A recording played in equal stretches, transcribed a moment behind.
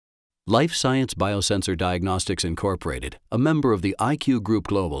Life Science Biosensor Diagnostics Incorporated, a member of the IQ Group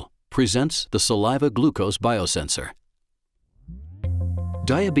Global, presents the Saliva Glucose Biosensor.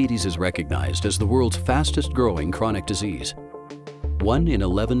 Diabetes is recognized as the world's fastest-growing chronic disease. 1 in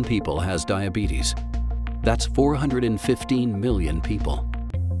 11 people has diabetes. That's 415 million people.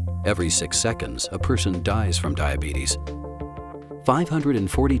 Every 6 seconds, a person dies from diabetes.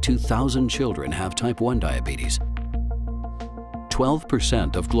 542,000 children have type 1 diabetes.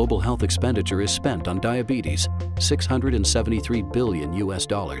 12% of global health expenditure is spent on diabetes, $673 billion.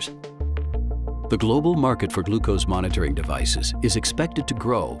 The global market for glucose monitoring devices is expected to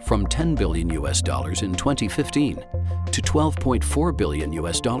grow from $10 billion in 2015 to $12.4 billion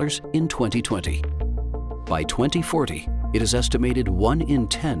in 2020. By 2040, it is estimated 1 in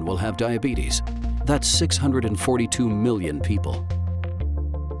 10 will have diabetes. That's 642 million people.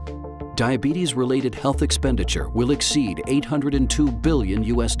 Diabetes-related health expenditure will exceed $802 billion.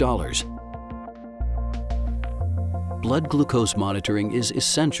 Blood glucose monitoring is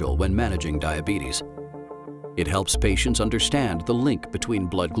essential when managing diabetes. It helps patients understand the link between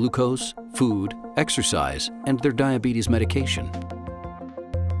blood glucose, food, exercise, and their diabetes medication.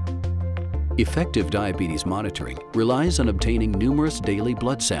 Effective diabetes monitoring relies on obtaining numerous daily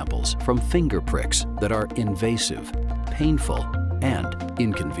blood samples from finger pricks that are invasive, painful, and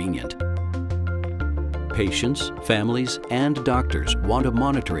inconvenient. Patients, families, and doctors want a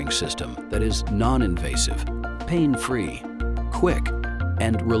monitoring system that is non-invasive, pain-free, quick,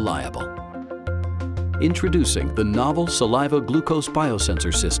 and reliable. Introducing the novel Saliva Glucose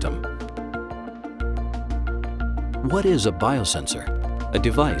Biosensor System. What is a biosensor? A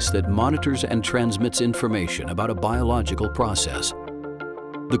device that monitors and transmits information about a biological process.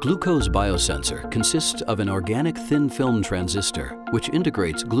 The glucose biosensor consists of an organic thin film transistor which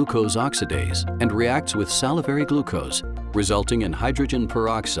integrates glucose oxidase and reacts with salivary glucose, resulting in hydrogen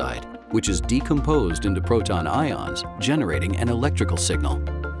peroxide, which is decomposed into proton ions, generating an electrical signal.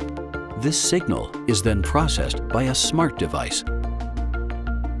 This signal is then processed by a smart device.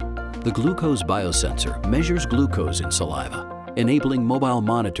 The glucose biosensor measures glucose in saliva, enabling mobile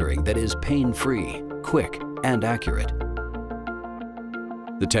monitoring that is pain-free, quick, and accurate.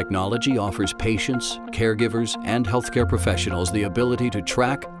 The technology offers patients, caregivers, and healthcare professionals the ability to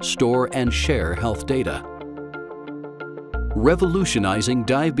track, store, and share health data. Revolutionizing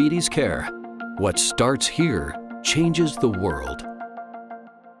diabetes care. What starts here changes the world.